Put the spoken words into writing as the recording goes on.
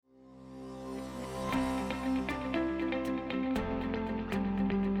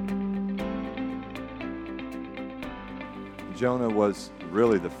Jonah was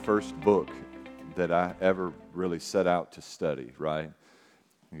really the first book that I ever really set out to study, right?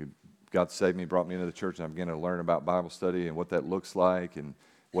 God saved me, brought me into the church, and I began to learn about Bible study and what that looks like and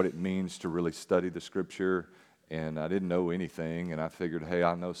what it means to really study the Scripture. And I didn't know anything, and I figured, hey,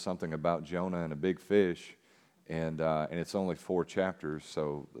 I know something about Jonah and a big fish, and it's only 4 chapters,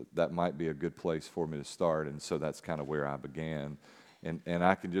 so that might be a good place for me to start. And so that's kind of where I began. And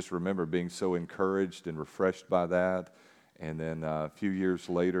I can just remember being so encouraged and refreshed by that. And then a few years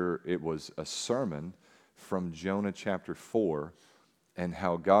later, it was a sermon from Jonah chapter 4 and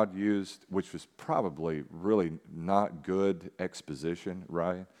how God used, which was probably really not good exposition,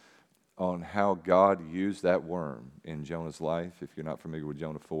 right, on how God used that worm in Jonah's life. If you're not familiar with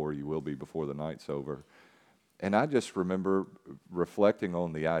Jonah 4, you will be before the night's over. And I just remember reflecting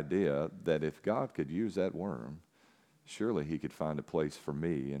on the idea that if God could use that worm, surely he could find a place for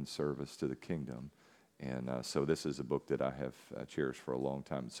me in service to the kingdom. And so this is a book that I have cherished for a long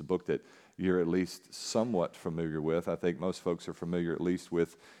time. It's a book that you're at least somewhat familiar with. I think most folks are familiar at least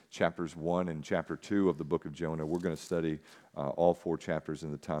with chapters 1 and chapter 2 of the book of Jonah. We're going to study all 4 chapters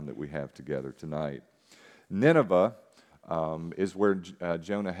in the time that we have together tonight. Nineveh is where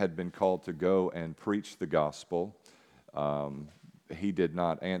Jonah had been called to go and preach the gospel. He did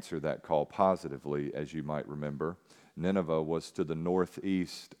not answer that call positively, as you might remember. Nineveh was to the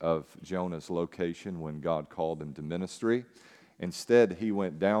northeast of Jonah's location when God called him to ministry. Instead, he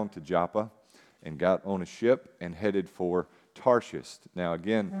went down to Joppa and got on a ship and headed for Tarshish. Now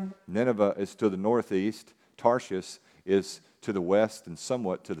again, Nineveh is to the northeast. Tarshish is to the west and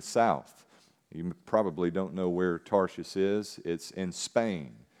somewhat to the south. You probably don't know where Tarshish is. It's in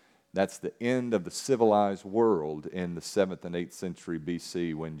Spain. That's the end of the civilized world in the 7th and 8th century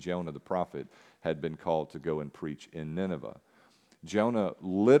BC when Jonah the prophet had been called to go and preach in Nineveh. Jonah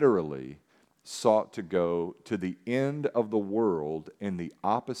literally sought to go to the end of the world in the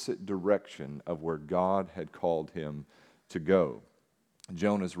opposite direction of where God had called him to go.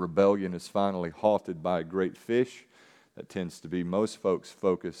 Jonah's rebellion is finally halted by a great fish. That tends to be most folks'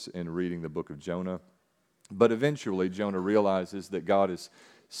 focus in reading the book of Jonah. But eventually, Jonah realizes that God is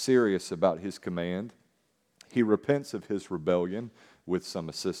serious about his command. He repents of his rebellion with some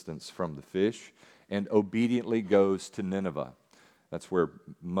assistance from the fish and obediently goes to Nineveh. That's where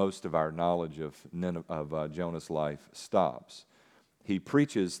most of our knowledge of Jonah's life stops. He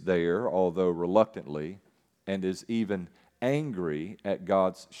preaches there, although reluctantly, and is even angry at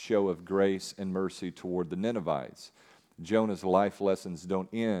God's show of grace and mercy toward the Ninevites. Jonah's life lessons don't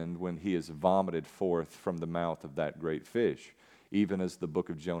end when he is vomited forth from the mouth of that great fish. Even as the book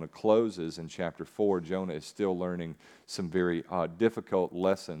of Jonah closes in chapter 4, Jonah is still learning some very difficult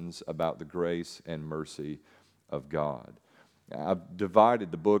lessons about the grace and mercy of God. I've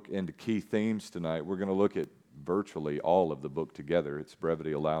divided the book into key themes tonight. We're going to look at virtually all of the book together. Its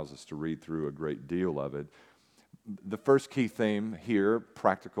brevity allows us to read through a great deal of it. The first key theme here,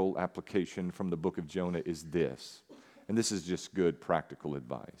 practical application from the book of Jonah, is this. And this is just good practical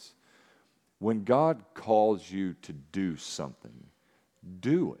advice. When God calls you to do something,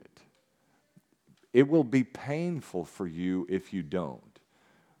 do it. It will be painful for you if you don't.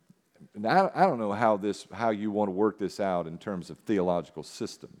 And I don't know how you want to work this out in terms of theological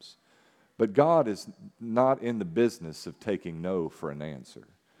systems, but God is not in the business of taking no for an answer.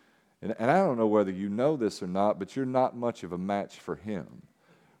 And I don't know whether you know this or not, but you're not much of a match for Him.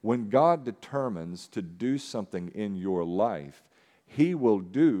 When God determines to do something in your life, He will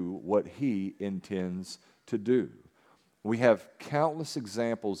do what He intends to do. We have countless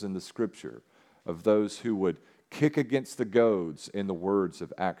examples in the Scripture of those who would kick against the goads, in the words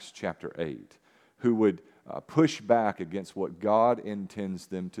of Acts chapter 8, who would push back against what God intends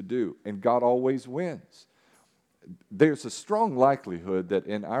them to do. And God always wins. There's a strong likelihood that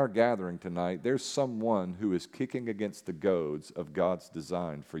in our gathering tonight, there's someone who is kicking against the goads of God's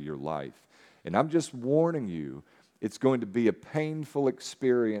design for your life. And I'm just warning you, it's going to be a painful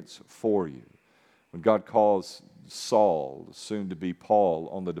experience for you. When God calls Saul, soon to be Paul,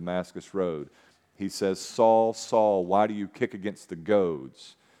 on the Damascus Road, He says, Saul, Saul, why do you kick against the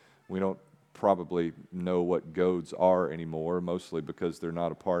goads? We don't probably know what goads are anymore, mostly because they're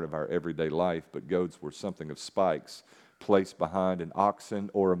not a part of our everyday life, but goads were something of spikes placed behind an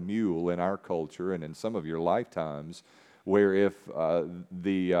oxen or a mule in our culture and in some of your lifetimes, where if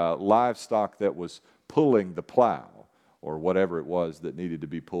the livestock that was pulling the plow, or whatever it was that needed to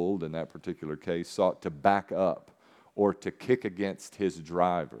be pulled in that particular case, sought to back up or to kick against his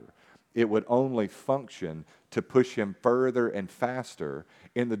driver, it would only function to push him further and faster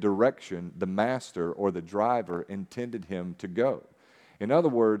in the direction the master or the driver intended him to go. In other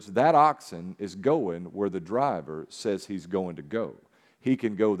words, that oxen is going where the driver says he's going to go. He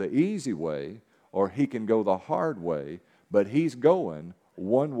can go the easy way or he can go the hard way, but he's going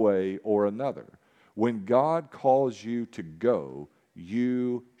one way or another. When God calls you to go,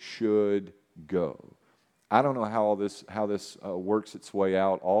 you should go. I don't know how this works its way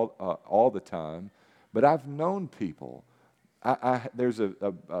out all the time, but I've known people. There's an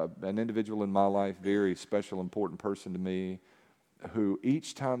individual in my life, very special, important person to me, who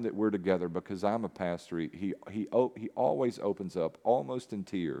each time that we're together, because I'm a pastor, he always opens up almost in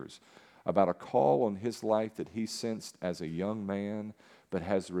tears about a call on his life that he sensed as a young man, but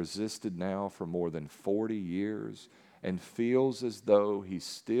has resisted now for more than 40 years, and feels as though he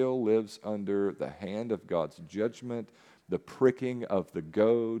still lives under the hand of God's judgment, the pricking of the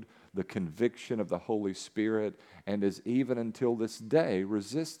goad, the conviction of the Holy Spirit, and is even until this day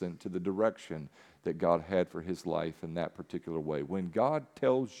resistant to the direction that God had for his life in that particular way. When God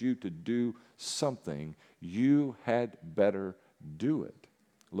tells you to do something, you had better do it.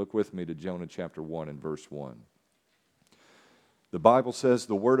 Look with me to Jonah chapter 1 and verse 1. The Bible says,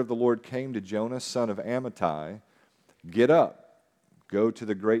 "The word of the Lord came to Jonah, son of Amittai, get up, go to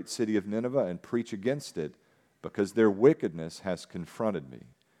the great city of Nineveh and preach against it, because their wickedness has confronted me."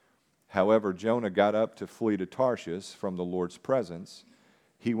 However, Jonah got up to flee to Tarshish from the Lord's presence.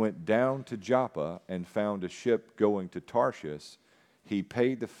 He went down to Joppa and found a ship going to Tarshish. He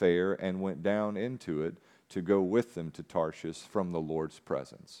paid the fare and went down into it to go with them to Tarshish from the Lord's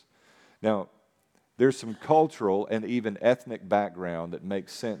presence. Now, there's some cultural and even ethnic background that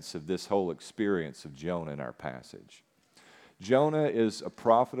makes sense of this whole experience of Jonah in our passage. Jonah is a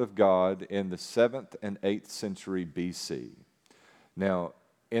prophet of God in the 7th and 8th century BC. Now,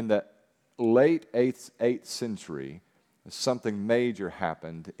 in the late 8th century, something major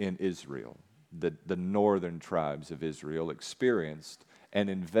happened in Israel. The northern tribes of Israel experienced an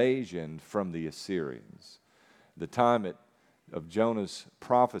invasion from the Assyrians. The time of Jonah's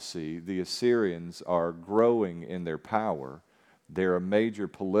prophecy, the Assyrians are growing in their power. They're a major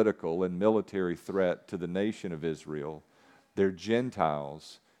political and military threat to the nation of Israel. They're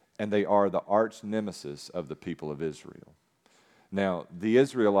Gentiles, and they are the arch nemesis of the people of Israel. Now, the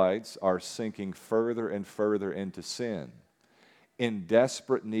Israelites are sinking further and further into sin, in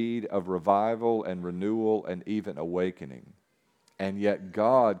desperate need of revival and renewal and even awakening. And yet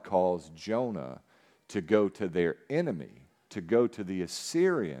God calls Jonah to go to their enemy, to go to the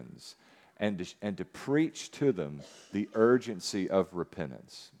Assyrians, and to preach to them the urgency of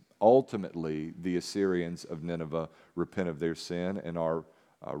repentance. Ultimately, the Assyrians of Nineveh repent of their sin and are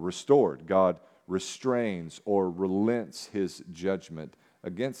restored. God restrains or relents his judgment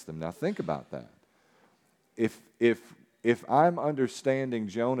against them. Now think about that. If I'm understanding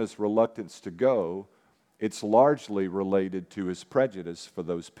Jonah's reluctance to go, it's largely related to his prejudice for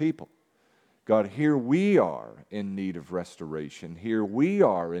those people. God, here we are in need of restoration. Here we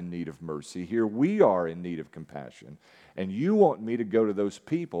are in need of mercy. Here we are in need of compassion. And you want me to go to those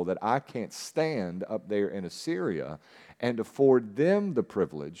people that I can't stand up there in Assyria and afford them the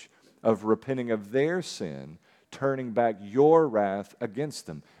privilege of repenting of their sin, turning back your wrath against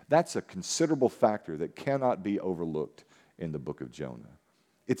them. That's a considerable factor that cannot be overlooked in the book of Jonah.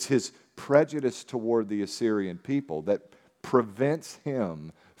 It's his prejudice toward the Assyrian people that prevents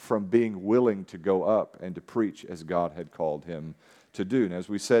him from being willing to go up and to preach as God had called him to do. And as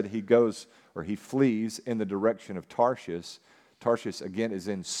we said, he flees in the direction of Tarshish. Tarshish, again, is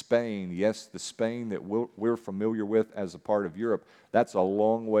in Spain. Yes, the Spain that we're familiar with as a part of Europe. That's a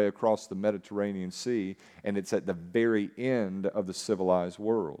long way across the Mediterranean Sea, and it's at the very end of the civilized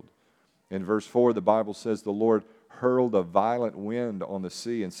world. In verse 4, the Bible says, "The Lord hurled a violent wind on the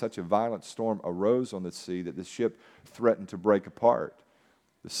sea, and such a violent storm arose on the sea that the ship threatened to break apart.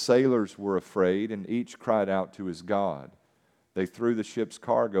 The sailors were afraid, and each cried out to his God. They threw the ship's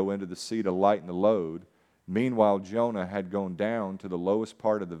cargo into the sea to lighten the load. Meanwhile, Jonah had gone down to the lowest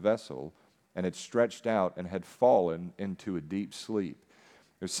part of the vessel and had stretched out and had fallen into a deep sleep."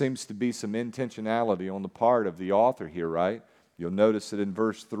 There seems to be some intentionality on the part of the author here, right? You'll notice that in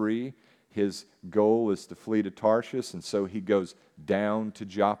verse 3, his goal is to flee to Tarshish, and so he goes down to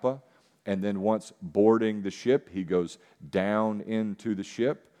Joppa. And then once boarding the ship, he goes down into the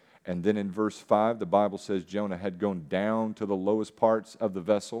ship. And then in verse 5, the Bible says Jonah had gone down to the lowest parts of the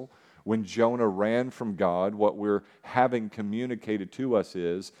vessel. When Jonah ran from God, what we're having communicated to us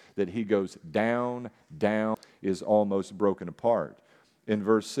is that he goes down, is almost broken apart. In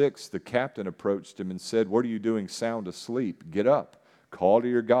verse 6, the captain approached him and said, "What are you doing sound asleep? Get up, call to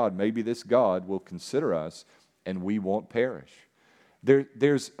your God. Maybe this God will consider us and we won't perish."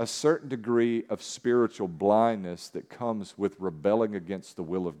 There's a certain degree of spiritual blindness that comes with rebelling against the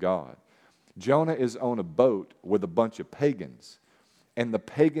will of God. Jonah is on a boat with a bunch of pagans, and the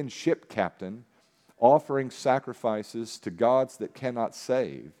pagan ship captain, offering sacrifices to gods that cannot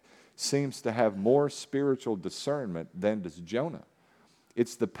save, seems to have more spiritual discernment than does Jonah.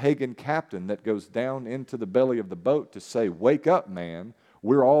 It's the pagan captain that goes down into the belly of the boat to say, "Wake up, man.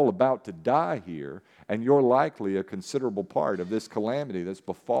 We're all about to die here, and you're likely a considerable part of this calamity that's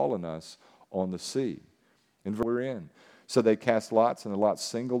befallen us on the sea." And we're in. So they cast lots, and the lots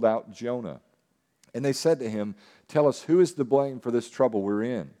singled out Jonah. And they said to him, "Tell us, who is to blame for this trouble we're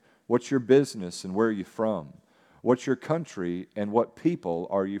in? What's your business, and where are you from? What's your country, and what people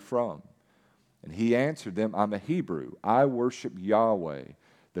are you from?" And he answered them, "I'm a Hebrew. I worship Yahweh,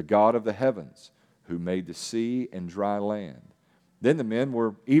 the God of the heavens, who made the sea and dry land." Then the men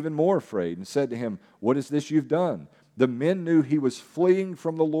were even more afraid and said to him, "What is this you've done?" The men knew he was fleeing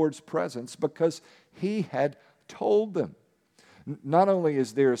from the Lord's presence because he had told them. Not only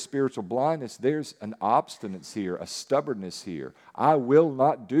is there a spiritual blindness, there's an obstinance here, a stubbornness here. I will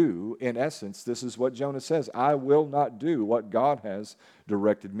not do, in essence, this is what Jonah says, I will not do what God has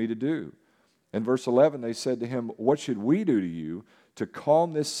directed me to do. In verse 11, they said to him, "What should we do to you to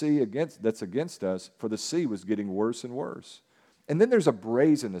calm this sea that's against us?" For the sea was getting worse and worse. And then there's a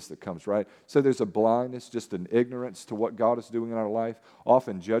brazenness that comes, right? So there's a blindness, just an ignorance to what God is doing in our life.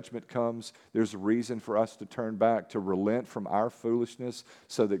 Often judgment comes. There's a reason for us to turn back, to relent from our foolishness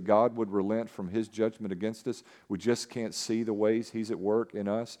so that God would relent from his judgment against us. We just can't see the ways he's at work in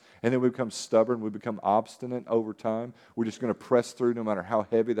us. And then we become stubborn. We become obstinate over time. We're just going to press through no matter how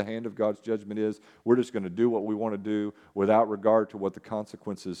heavy the hand of God's judgment is. We're just going to do what we want to do without regard to what the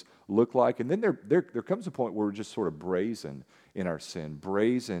consequences look like. And then there comes a point where we're just sort of brazen in our sin,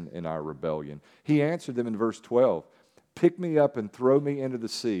 brazen in our rebellion. He answered them in verse 12, "Pick me up and throw me into the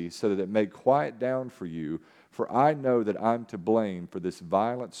sea so that it may quiet down for you, for I know that I'm to blame for this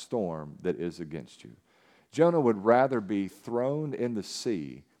violent storm that is against you." Jonah would rather be thrown in the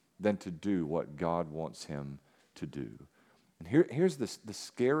sea than to do what God wants him to do. And here's the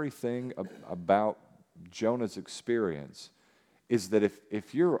scary thing about Jonah's experience is that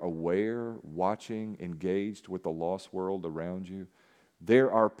if you're aware, watching, engaged with the lost world around you, there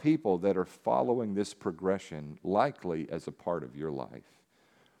are people that are following this progression likely as a part of your life.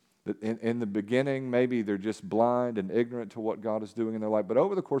 In the beginning, maybe they're just blind and ignorant to what God is doing in their life, but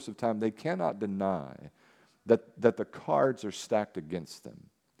over the course of time, they cannot deny that the cards are stacked against them.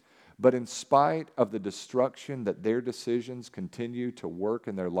 But in spite of the destruction that their decisions continue to work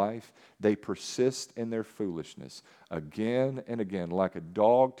in their life, they persist in their foolishness. Again and again, like a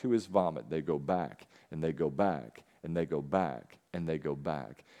dog to his vomit, they go back and they go back and they go back and they go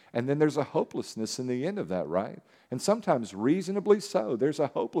back. And then there's a hopelessness in the end of that, right? And sometimes reasonably so, there's a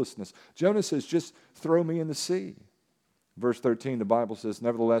hopelessness. Jonah says, "Just throw me in the sea." Verse 13, the Bible says,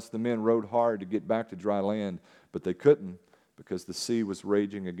 "Nevertheless, the men rowed hard to get back to dry land, but they couldn't, because the sea was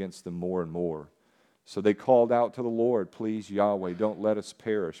raging against them more and more. So they called out to the Lord, 'Please, Yahweh, don't let us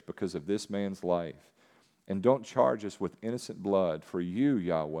perish because of this man's life. And don't charge us with innocent blood, for you,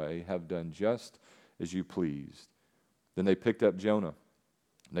 Yahweh, have done just as you pleased.' Then they picked up Jonah,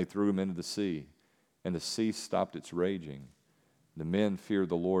 and they threw him into the sea, and the sea stopped its raging. The men feared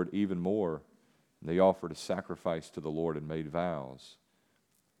the Lord even more, and they offered a sacrifice to the Lord and made vows.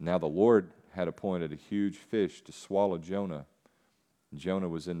 Now the Lord had appointed a huge fish to swallow Jonah. Jonah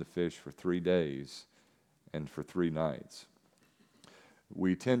was in the fish for 3 days and for 3 nights."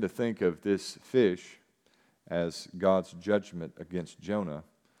 We tend to think of this fish as God's judgment against Jonah.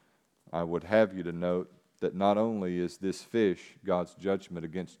 I would have you to note that not only is this fish God's judgment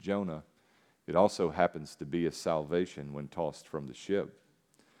against Jonah, it also happens to be a salvation when tossed from the ship.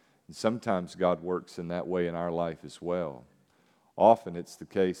 And sometimes God works in that way in our life as well. Often it's the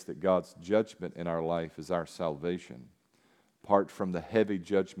case that God's judgment in our life is our salvation. Apart from the heavy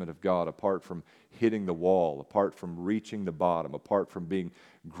judgment of God, apart from hitting the wall, apart from reaching the bottom, apart from being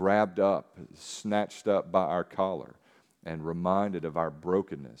grabbed up, snatched up by our collar, and reminded of our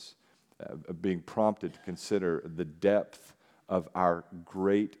brokenness, being prompted to consider the depth of our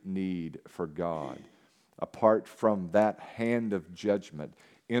great need for God. Apart from that hand of judgment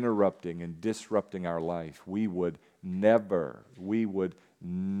interrupting and disrupting our life, we would never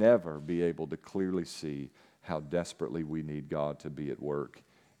be able to clearly see how desperately we need God to be at work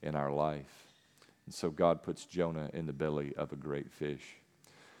in our life. And so God puts Jonah in the belly of a great fish.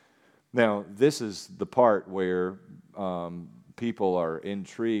 Now, this is the part where people are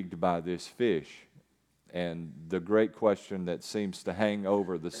intrigued by this fish. And the great question that seems to hang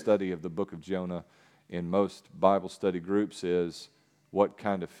over the study of the book of Jonah in most Bible study groups is, what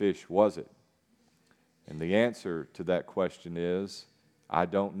kind of fish was it? And the answer to that question is, I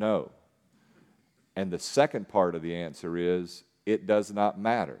don't know. And the second part of the answer is, it does not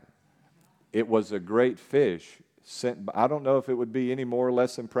matter. It was a great fish. I don't know if it would be any more or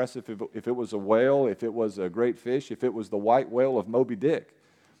less impressive if it was a whale, if it was a great fish, if it was the white whale of Moby Dick.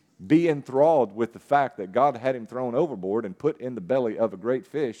 Be enthralled with the fact that God had him thrown overboard and put in the belly of a great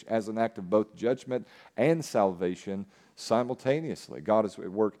fish as an act of both judgment and salvation simultaneously. God is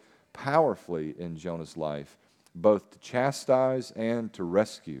at work powerfully in Jonah's life, both to chastise and to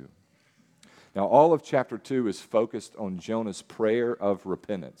rescue. Now, all of chapter 2 is focused on Jonah's prayer of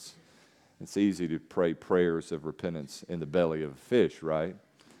repentance. It's easy to pray prayers of repentance in the belly of a fish, right?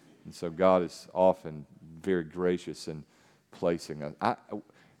 And so God is often very gracious in placing us.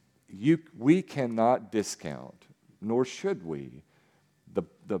 We cannot discount, nor should we,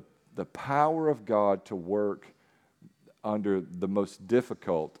 the power of God to work under the most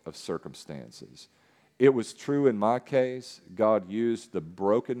difficult of circumstances. It was true in my case. God used the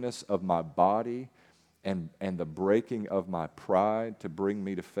brokenness of my body and the breaking of my pride to bring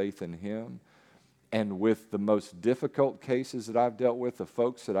me to faith in Him. And with the most difficult cases that I've dealt with, the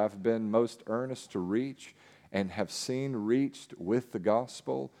folks that I've been most earnest to reach and have seen reached with the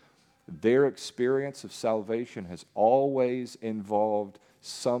gospel, their experience of salvation has always involved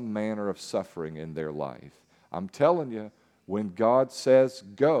some manner of suffering in their life. I'm telling you, when God says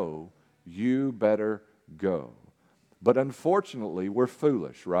go, you better go. But unfortunately, we're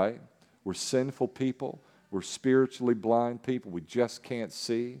foolish, right? We're sinful people. We're spiritually blind people. We just can't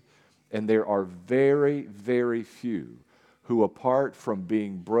see. And there are very, very few who, apart from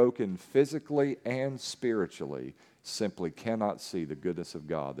being broken physically and spiritually, simply cannot see the goodness of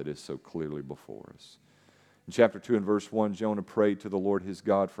God that is so clearly before us. In chapter 2 and verse 1, Jonah prayed to the Lord his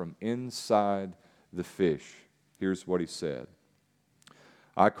God from inside the fish. Here's what he said.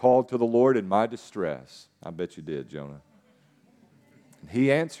 I called to the Lord in my distress. I bet you did, Jonah. And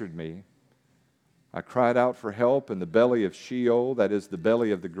He answered me. I cried out for help in the belly of Sheol, that is the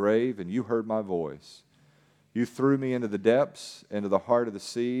belly of the grave, and you heard my voice. You threw me into the depths, into the heart of the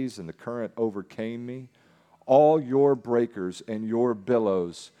seas, and the current overcame me. All your breakers and your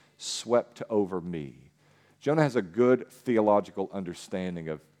billows swept over me. Jonah has a good theological understanding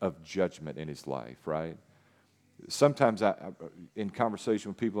of judgment in his life, right? Sometimes in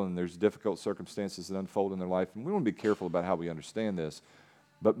conversation with people, and there's difficult circumstances that unfold in their life, and we want to be careful about how we understand this,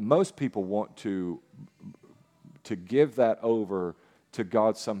 but most people want to give that over to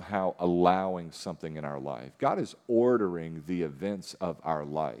God somehow allowing something in our life. God is ordering the events of our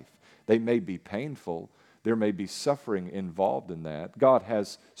life. They may be painful. There may be suffering involved in that. God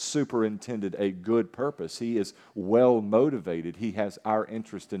has superintended a good purpose. He is well motivated. He has our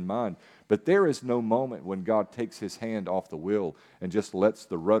interest in mind. But there is no moment when God takes His hand off the wheel and just lets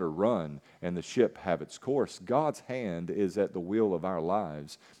the rudder run and the ship have its course. God's hand is at the wheel of our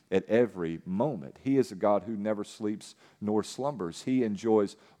lives at every moment. He is a God who never sleeps nor slumbers. He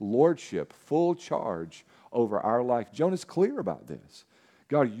enjoys lordship, full charge over our life. Jonah's clear about this.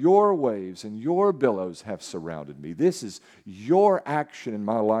 God, your waves and your billows have surrounded me. This is your action in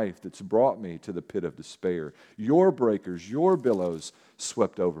my life that's brought me to the pit of despair. Your breakers, your billows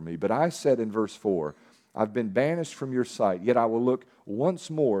swept over me. But I said in verse 4, I've been banished from your sight, yet I will look once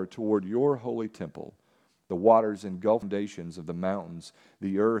more toward your holy temple. The waters engulf foundations of the mountains,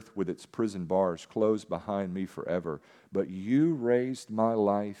 the earth with its prison bars closed behind me forever. But you raised my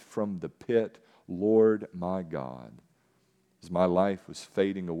life from the pit, Lord my God. As my life was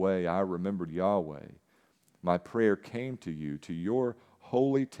fading away, I remembered Yahweh. My prayer came to you, to your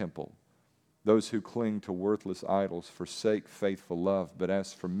holy temple. Those who cling to worthless idols forsake faithful love. But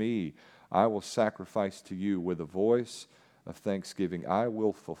as for me, I will sacrifice to you with a voice of thanksgiving. I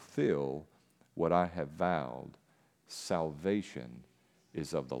will fulfill what I have vowed. Salvation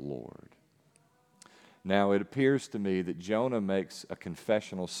is of the Lord. Now, it appears to me that Jonah makes a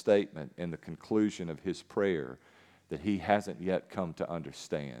confessional statement in the conclusion of his prayer that he hasn't yet come to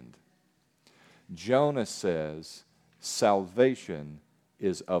understand. Jonah says, salvation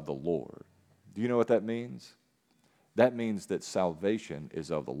is of the Lord. Do you know what that means? That means that salvation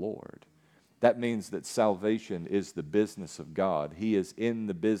is of the Lord. That means that salvation is the business of God. He is in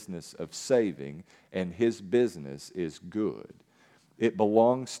the business of saving, and His business is good. It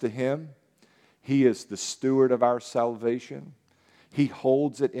belongs to Him. He is the steward of our salvation. He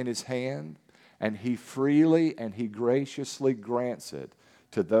holds it in His hand. And He freely and He graciously grants it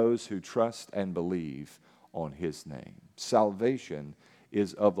to those who trust and believe on His name. Salvation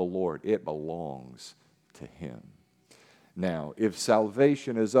is of the Lord. It belongs to Him. Now, if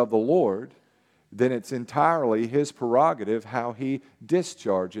salvation is of the Lord, then it's entirely his prerogative how he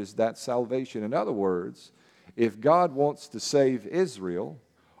discharges that salvation. In other words, if God wants to save Israel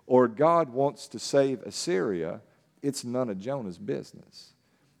or God wants to save Assyria, it's none of Jonah's business.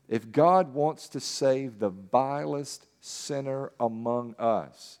 If God wants to save the vilest sinner among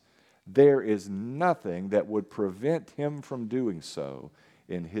us, there is nothing that would prevent him from doing so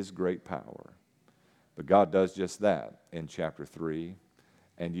in his great power. But God does just that in chapter 3,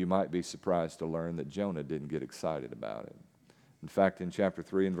 and you might be surprised to learn that Jonah didn't get excited about it. In fact, in chapter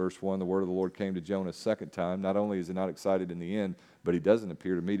 3 and verse 1, the word of the Lord came to Jonah a second time. Not only is he not excited in the end, but he doesn't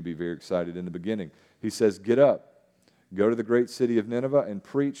appear to me to be very excited in the beginning. He says, "Get up, go to the great city of Nineveh, and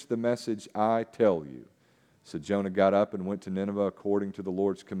preach the message I tell you." So Jonah got up and went to Nineveh according to the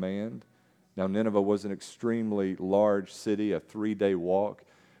Lord's command. Now Nineveh was an extremely large city, a 3-day walk.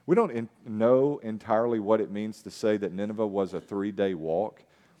 We don't know entirely what it means to say that Nineveh was a 3-day walk.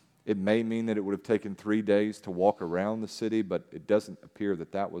 It may mean that it would have taken 3 days to walk around the city, but it doesn't appear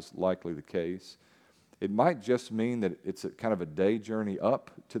that that was likely the case. It might just mean that it's kind of a day journey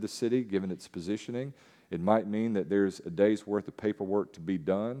up to the city, given its positioning. It might mean that there's a day's worth of paperwork to be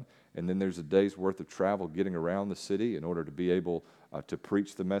done, and then there's a day's worth of travel getting around the city in order to be able to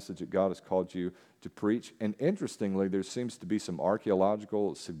preach the message that God has called you to preach. And interestingly, there seems to be some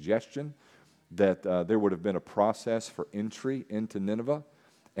archaeological suggestion that there would have been a process for entry into Nineveh,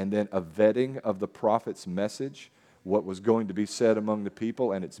 and then a vetting of the prophet's message, what was going to be said among the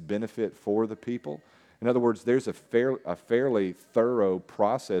people and its benefit for the people. In other words, there's a fairly thorough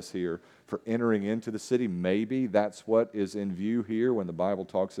process here for entering into the city. Maybe that's what is in view here when the Bible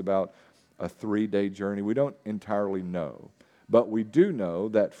talks about a 3-day journey. We don't entirely know. But we do know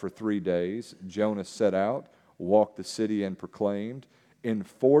that for 3 days, Jonah set out, walked the city, and proclaimed, "In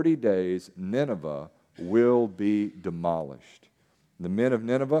 40 days, Nineveh will be demolished." The men of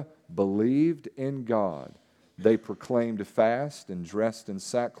Nineveh believed in God. They proclaimed a fast and dressed in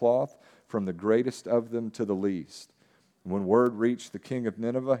sackcloth, from the greatest of them to the least. When word reached the king of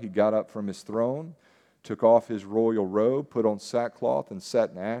Nineveh, he got up from his throne, took off his royal robe, put on sackcloth, and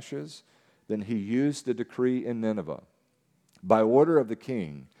sat in ashes. Then he used a decree in Nineveh. By order of the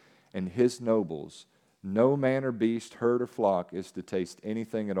king and his nobles, no man or beast, herd or flock is to taste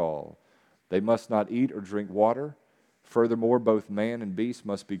anything at all. They must not eat or drink water. Furthermore, both man and beast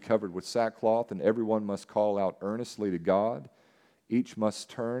must be covered with sackcloth, and everyone must call out earnestly to God. Each must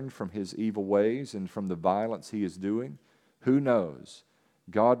turn from his evil ways and from the violence he is doing. Who knows?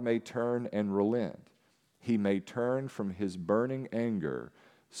 God may turn and relent. He may turn from his burning anger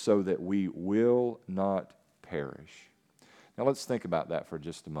so that we will not perish. Now let's think about that for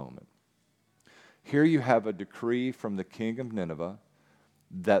just a moment. Here you have a decree from the king of Nineveh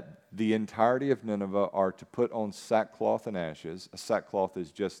that the entirety of Nineveh are to put on sackcloth and ashes. A sackcloth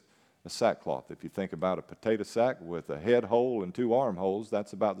is just a sackcloth. If you think about a potato sack with a head hole and 2 armholes,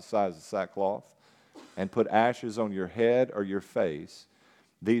 that's about the size of sackcloth. And put ashes on your head or your face.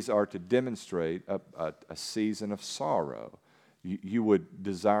 These are to demonstrate a season of sorrow. You would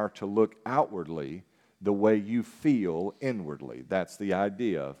desire to look outwardly the way you feel inwardly. That's the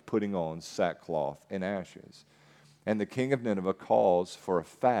idea of putting on sackcloth and ashes. And the king of Nineveh calls for a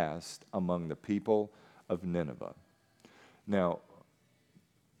fast among the people of Nineveh. Now,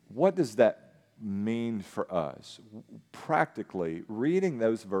 what does that mean for us? Practically, reading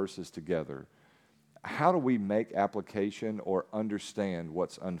those verses together, how do we make application or understand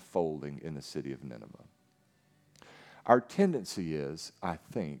what's unfolding in the city of Nineveh? Our tendency is, I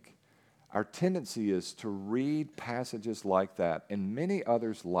think, to read passages like that and many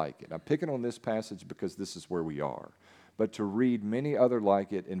others like it. I'm picking on this passage because this is where we are. But to read many other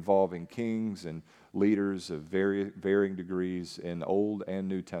like it involving kings and leaders of varying degrees in Old and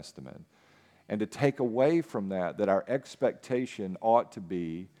New Testament. And to take away from that our expectation ought to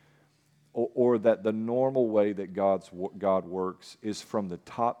be, or that the normal way that God works is from the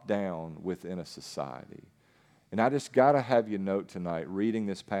top down within a society. And I just got to have you note tonight, reading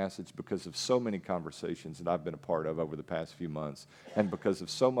this passage because of so many conversations that I've been a part of over the past few months, and because of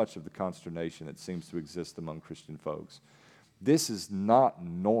so much of the consternation that seems to exist among Christian folks. This is not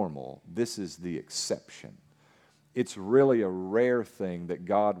normal. This is the exception. It's really a rare thing that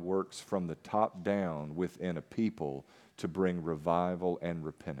God works from the top down within a people to bring revival and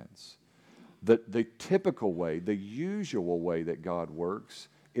repentance. The typical way, the usual way that God works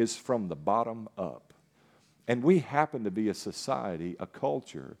is from the bottom up. And we happen to be a society, a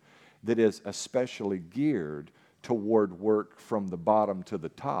culture, that is especially geared toward work from the bottom to the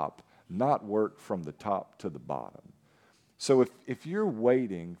top, not work from the top to the bottom. So if you're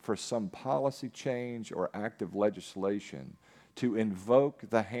waiting for some policy change or act of legislation to invoke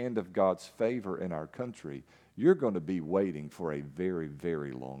the hand of God's favor in our country, you're going to be waiting for a very,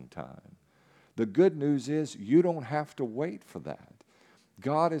 very long time. The good news is you don't have to wait for that.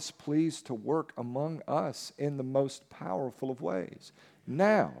 God is pleased to work among us in the most powerful of ways.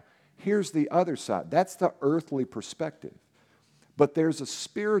 Now, here's the other side. That's the earthly perspective. But there's a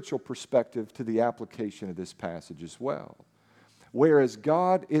spiritual perspective to the application of this passage as well. Whereas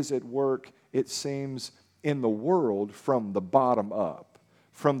God is at work, it seems, in the world from the bottom up,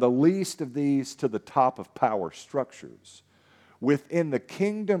 from the least of these to the top of power structures. Within the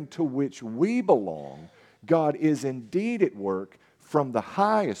kingdom to which we belong, God is indeed at work from the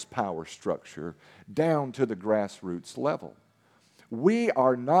highest power structure down to the grassroots level. We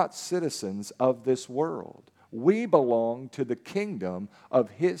are not citizens of this world. We belong to the kingdom of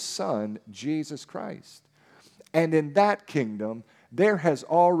His Son, Jesus Christ. And in that kingdom, there has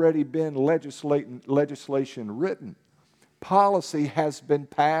already been legislation written. Policy has been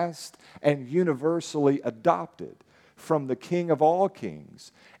passed and universally adopted from the King of all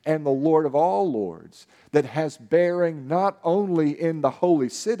kings and the Lord of all lords that has bearing not only in the holy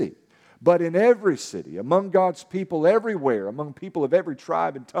city, but in every city, among God's people everywhere, among people of every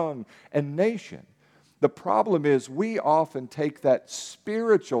tribe and tongue and nation. The problem is we often take that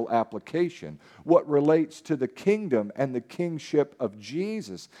spiritual application, what relates to the kingdom and the kingship of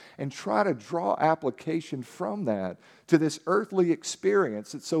Jesus, and try to draw application from that to this earthly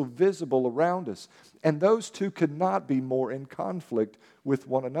experience that's so visible around us. And those two could not be more in conflict with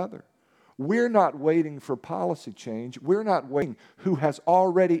one another. We're not waiting for policy change. We're not waiting who has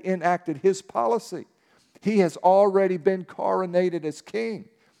already enacted His policy. He has already been coronated as king.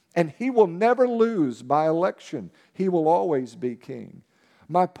 And He will never lose by election. He will always be king.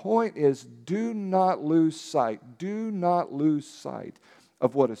 My point is, do not lose sight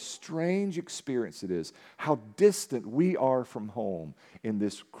of what a strange experience it is, how distant we are from home in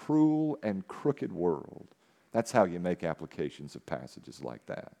this cruel and crooked world. That's how you make applications of passages like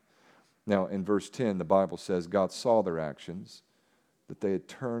that. Now, in verse 10, the Bible says, God saw their actions, that they had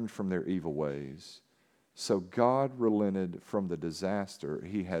turned from their evil ways. So God relented from the disaster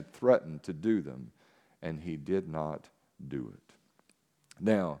He had threatened to do them, and He did not do it.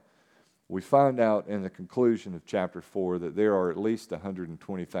 Now, we find out in the conclusion of chapter 4 that there are at least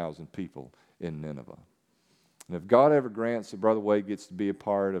 120,000 people in Nineveh. And if God ever grants that Brother Wade gets to be a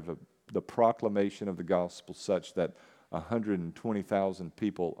part of the proclamation of the gospel such that 120,000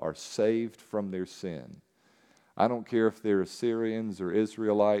 people are saved from their sin, I don't care if they're Assyrians or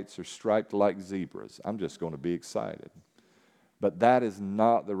Israelites or striped like zebras. I'm just going to be excited. But that is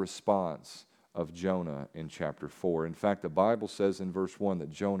not the response of Jonah in chapter 4. In fact, the Bible says in verse 1 that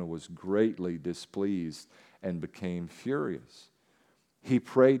Jonah was greatly displeased and became furious. He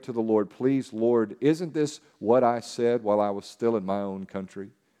prayed to the Lord, please, Lord, isn't this what I said while I was still in my own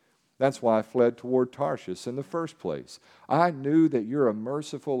country? That's why I fled toward Tarshish in the first place. I knew that you're a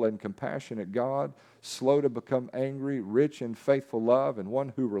merciful and compassionate God, slow to become angry, rich in faithful love, and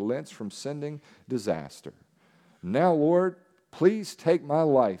one who relents from sending disaster. Now, Lord, please take my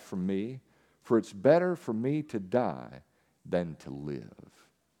life from me, for it's better for me to die than to live.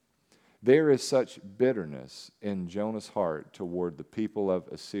 There is such bitterness in Jonah's heart toward the people of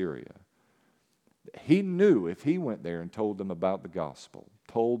Assyria. He knew if he went there and told them about the gospel,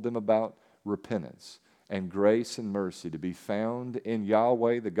 told them about repentance and grace and mercy to be found in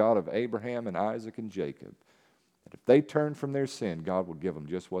Yahweh, the God of Abraham and Isaac and Jacob, that if they turned from their sin, God would give them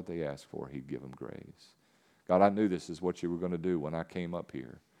just what they asked for. He'd give them grace. God, I knew this is what you were going to do when I came up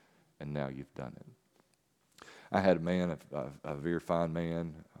here, and now you've done it. I had a man, a very fine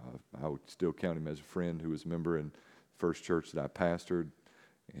man, I would still count him as a friend, who was a member in First Church that I pastored.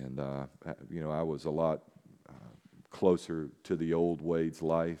 And, I was a lot closer to the old Wade's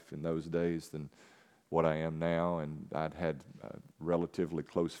life in those days than what I am now. And I'd had a relatively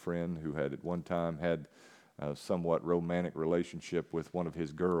close friend who had at one time had a somewhat romantic relationship with one of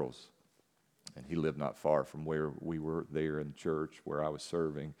his girls. And he lived not far from where we were there in church where I was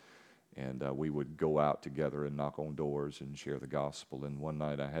serving. And we would go out together and knock on doors and share the gospel. And one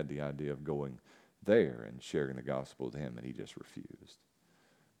night I had the idea of going there and sharing the gospel with him, and he just refused.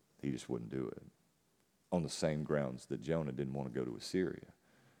 He just wouldn't do it, on the same grounds that Jonah didn't want to go to Assyria.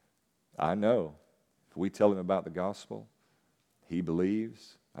 I know if we tell him about the gospel, he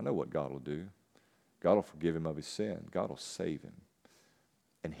believes. I know what God will do. God will forgive him of his sin. God will save him.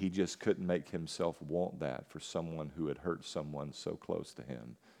 And he just couldn't make himself want that for someone who had hurt someone so close to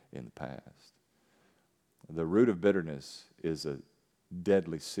him in the past. The root of bitterness is a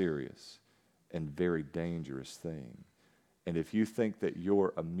deadly serious and very dangerous thing. And if you think that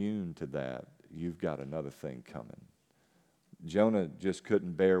you're immune to that, you've got another thing coming. Jonah just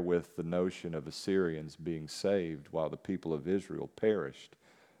couldn't bear with the notion of Assyrians being saved while the people of Israel perished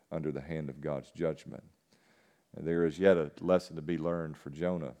under the hand of God's judgment. And there is yet a lesson to be learned for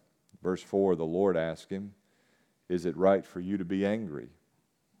Jonah. Verse 4, the Lord asked him, "Is it right for you to be angry?"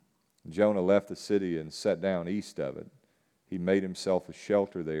 Jonah left the city and sat down east of it. He made himself a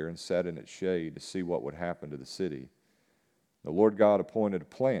shelter there and sat in its shade to see what would happen to the city. The Lord God appointed a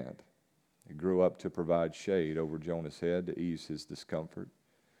plant. It grew up to provide shade over Jonah's head to ease his discomfort.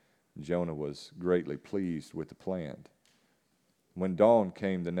 Jonah was greatly pleased with the plant. When dawn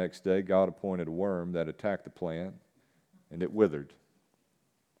came the next day, God appointed a worm that attacked the plant, and it withered.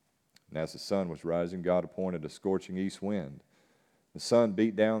 And as the sun was rising, God appointed a scorching east wind. The sun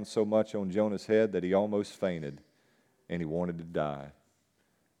beat down so much on Jonah's head that he almost fainted, and he wanted to die.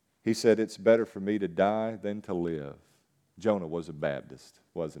 He said, "It's better for me to die than to live." Jonah was a Baptist,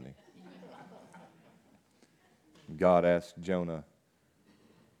 wasn't he? God asked Jonah,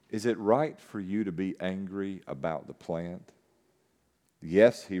 "Is it right for you to be angry about the plant?"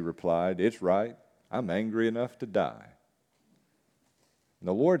 "Yes," he replied, "it's right. I'm angry enough to die." And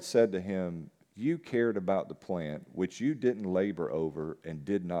the Lord said to him, "You cared about the plant, which you didn't labor over and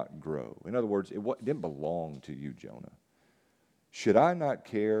did not grow." In other words, it didn't belong to you, Jonah. "Should I not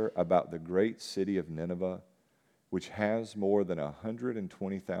care about the great city of Nineveh, which has more than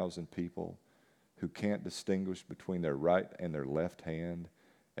 120,000 people who can't distinguish between their right and their left hand,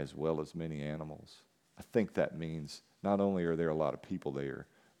 as well as many animals?" I think that means not only are there a lot of people there,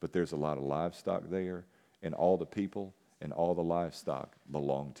 but there's a lot of livestock there, and all the people and all the livestock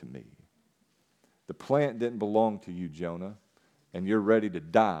belong to me. The plant didn't belong to you, Jonah, and you're ready to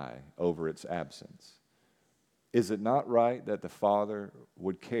die over its absence. Is it not right that the Father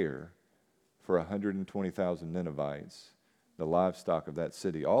would care for 120,000 Ninevites, the livestock of that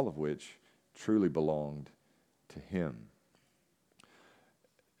city, all of which truly belonged to him?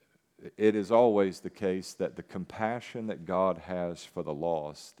 It is always the case that the compassion that God has for the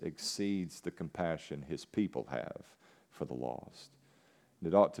lost exceeds the compassion his people have for the lost.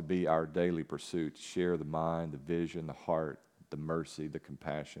 It ought to be our daily pursuit to share the mind, the vision, the heart, the mercy, the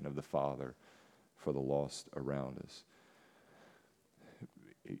compassion of the Father for the lost around us.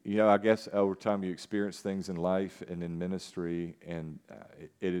 You know, I guess over time you experience things in life and in ministry, and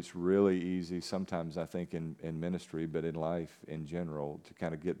it is really easy sometimes, I think, in ministry, but in life in general, to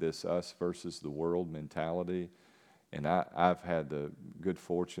kind of get this us versus the world mentality. And I've had the good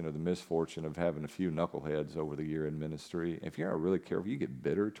fortune or the misfortune of having a few knuckleheads over the year in ministry. If you're not really careful, you get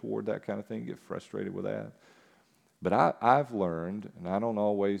bitter toward that kind of thing, you get frustrated with that. But I've learned, and I don't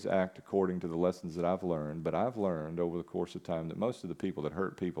always act according to the lessons that I've learned, but I've learned over the course of time that most of the people that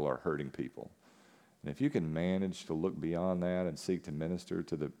hurt people are hurting people. And if you can manage to look beyond that and seek to minister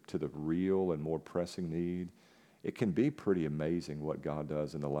to the real and more pressing need, it can be pretty amazing what God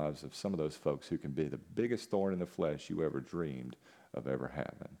does in the lives of some of those folks who can be the biggest thorn in the flesh you ever dreamed of ever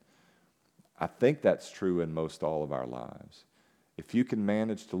having. I think that's true in most all of our lives. If you can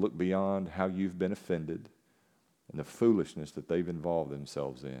manage to look beyond how you've been offended and the foolishness that they've involved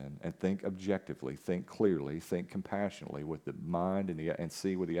themselves in, and think objectively, think clearly, think compassionately with the mind and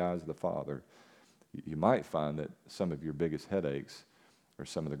see with the eyes of the Father, you might find that some of your biggest headaches are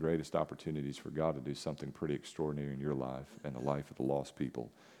some of the greatest opportunities for God to do something pretty extraordinary in your life and the life of the lost people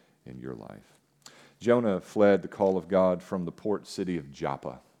in your life. Jonah fled the call of God from the port city of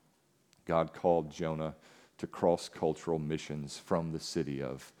Joppa. God called Jonah to cross-cultural missions from the city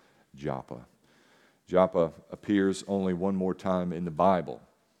of Joppa. Joppa appears only one more time in the Bible.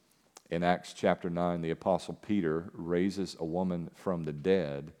 In Acts chapter 9, the Apostle Peter raises a woman from the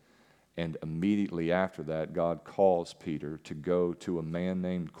dead, and immediately after that, God calls Peter to go to a man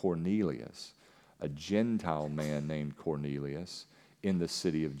named Cornelius, a Gentile man named Cornelius, in the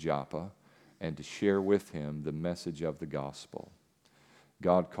city of Joppa, and to share with him the message of the gospel.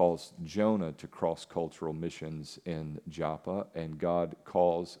 God calls Jonah to cross-cultural missions in Joppa, and God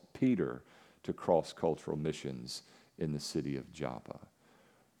calls Peter to cross-cultural missions in the city of Joppa.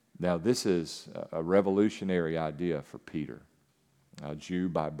 Now, this is a revolutionary idea for Peter, a Jew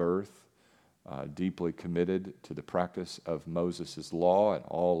by birth, deeply committed to the practice of Moses' law and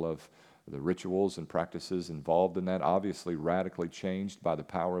all of the rituals and practices involved in that, obviously radically changed by the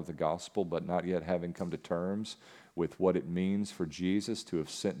power of the gospel, but not yet having come to terms with what it means for Jesus to have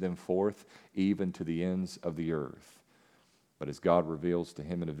sent them forth even to the ends of the earth. But as God reveals to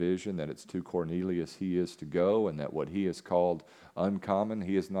him in a vision that it's to Cornelius he is to go, and that what he has called uncommon,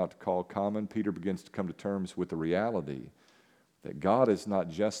 he is not to call common, Peter begins to come to terms with the reality That God is not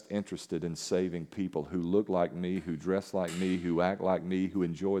just interested in saving people who look like me, who dress like me, who act like me, who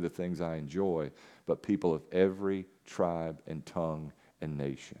enjoy the things I enjoy, but people of every tribe and tongue and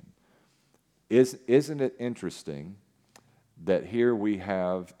nation. Isn't it interesting that here we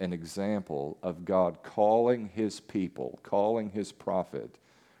have an example of God calling his people, calling his prophet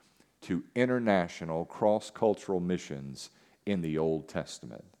to international cross-cultural missions in the Old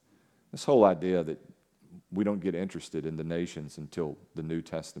Testament? This whole idea that we don't get interested in the nations until the New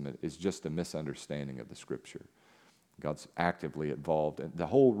Testament is just a misunderstanding of the Scripture. God's actively involved. And the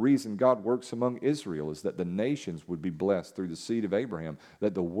whole reason God works among Israel is that the nations would be blessed through the seed of Abraham,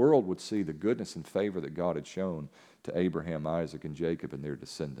 that the world would see the goodness and favor that God had shown to Abraham, Isaac, and Jacob and their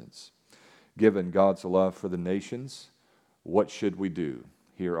descendants. Given God's love for the nations, what should we do?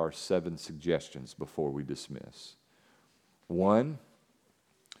 Here are 7 suggestions before we dismiss. 1,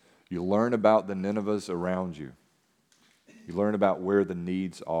 you learn about the Ninevehs around you. You learn about where the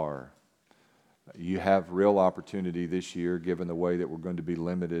needs are. You have real opportunity this year, given the way that we're going to be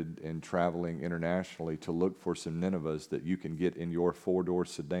limited in traveling internationally, to look for some Ninevehs that you can get in your 4-door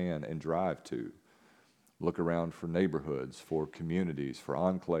sedan and drive to. Look around for neighborhoods, for communities, for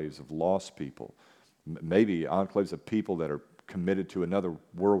enclaves of lost people. Maybe enclaves of people that are committed to another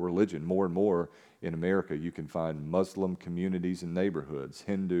world religion. More and more in America, you can find Muslim communities and neighborhoods,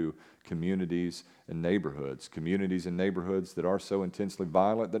 Hindu communities and neighborhoods that are so intensely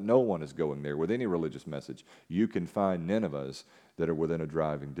violent that no one is going there with any religious message. You can find Ninevehs that are within a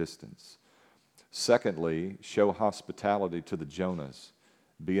driving distance. Secondly, show hospitality to the Jonahs.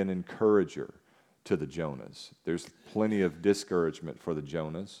 Be an encourager to the Jonahs. There's plenty of discouragement for the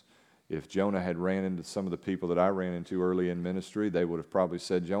Jonahs. If Jonah had ran into some of the people that I ran into early in ministry, they would have probably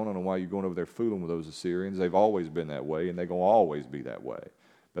said, Jonah, I don't know why you're going over there fooling with those Assyrians. They've always been that way, and they're going to always be that way.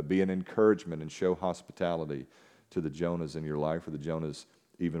 But be an encouragement and show hospitality to the Jonahs in your life, or the Jonahs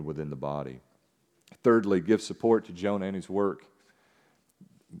even within the body. Thirdly, give support to Jonah and his work.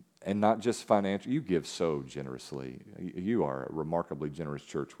 And not just financial. You give so generously. You are a remarkably generous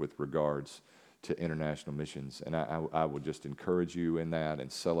church with regards to international missions, and I would just encourage you in that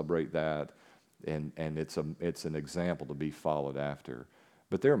and celebrate that, and it's an example to be followed after.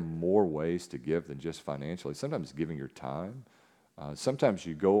 But there are more ways to give than just financially. Sometimes giving your time. Sometimes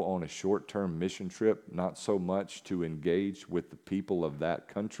you go on a short-term mission trip, not so much to engage with the people of that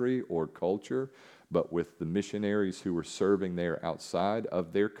country or culture, but with the missionaries who are serving there outside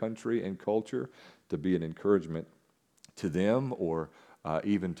of their country and culture, to be an encouragement to them, or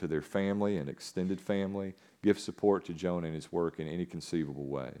even to their family and extended family. Give support to Jonah and his work in any conceivable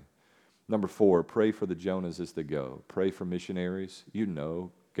way. Number 4, pray for the Jonahs as they go. Pray for missionaries. You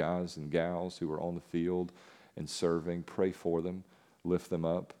know, guys and gals who are on the field and serving. Pray for them. Lift them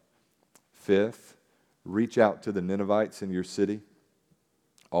up. 5th, reach out to the Ninevites in your city.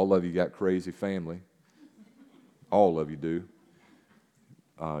 All of you got crazy family. All of you do.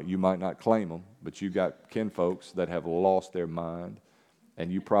 You might not claim them, but you got kinfolks that have lost their mind.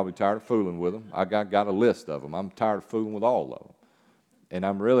 And you're probably tired of fooling with them. I got a list of them. I'm tired of fooling with all of them. And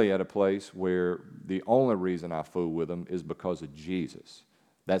I'm really at a place where the only reason I fool with them is because of Jesus.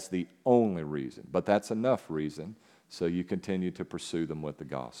 That's the only reason. But that's enough reason, so you continue to pursue them with the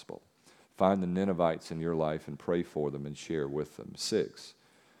gospel. Find the Ninevites in your life and pray for them and share with them. 6,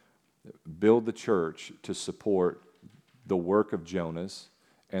 build the church to support the work of Jonahs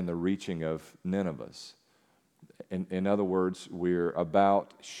and the reaching of Ninevehs. In other words, we're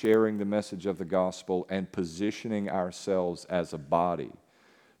about sharing the message of the gospel and positioning ourselves as a body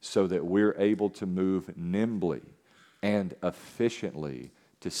so that we're able to move nimbly and efficiently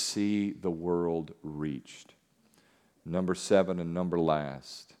to see the world reached. Number 7 and number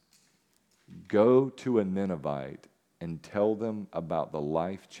last, go to a Ninevite and tell them about the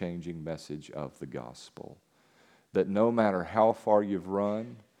life-changing message of the gospel. That no matter how far you've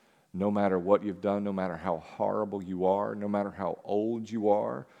run, no matter what you've done, no matter how horrible you are, no matter how old you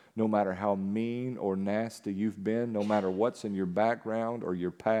are, no matter how mean or nasty you've been, no matter what's in your background or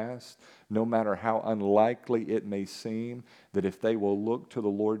your past, no matter how unlikely it may seem, that if they will look to the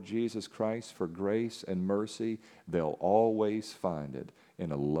Lord Jesus Christ for grace and mercy, they'll always find it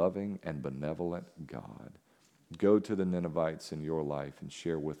in a loving and benevolent God. Go to the Ninevites in your life and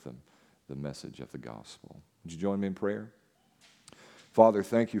share with them the message of the gospel. Would you join me in prayer? Father,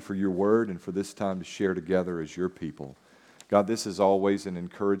 thank you for your word and for this time to share together as your people. God, this is always an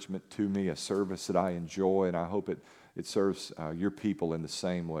encouragement to me, a service that I enjoy, and I hope it serves your people in the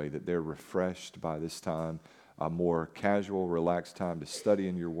same way, that they're refreshed by this time, a more casual, relaxed time to study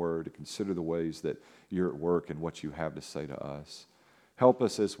in your word, to consider the ways that you're at work and what you have to say to us. Help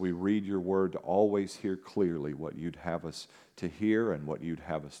us as we read your word to always hear clearly what you'd have us to hear and what you'd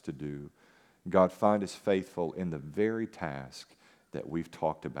have us to do. God, find us faithful in the very task that we've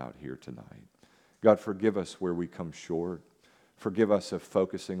talked about here tonight. God, forgive us where we come short. Forgive us of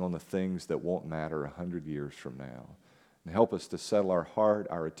focusing on the things that won't matter 100 years from now. And help us to settle our heart,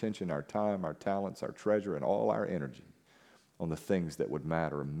 our attention, our time, our talents, our treasure, and all our energy on the things that would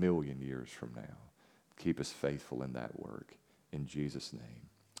matter 1,000,000 years from now. Keep us faithful in that work. In Jesus' name,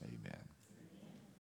 amen.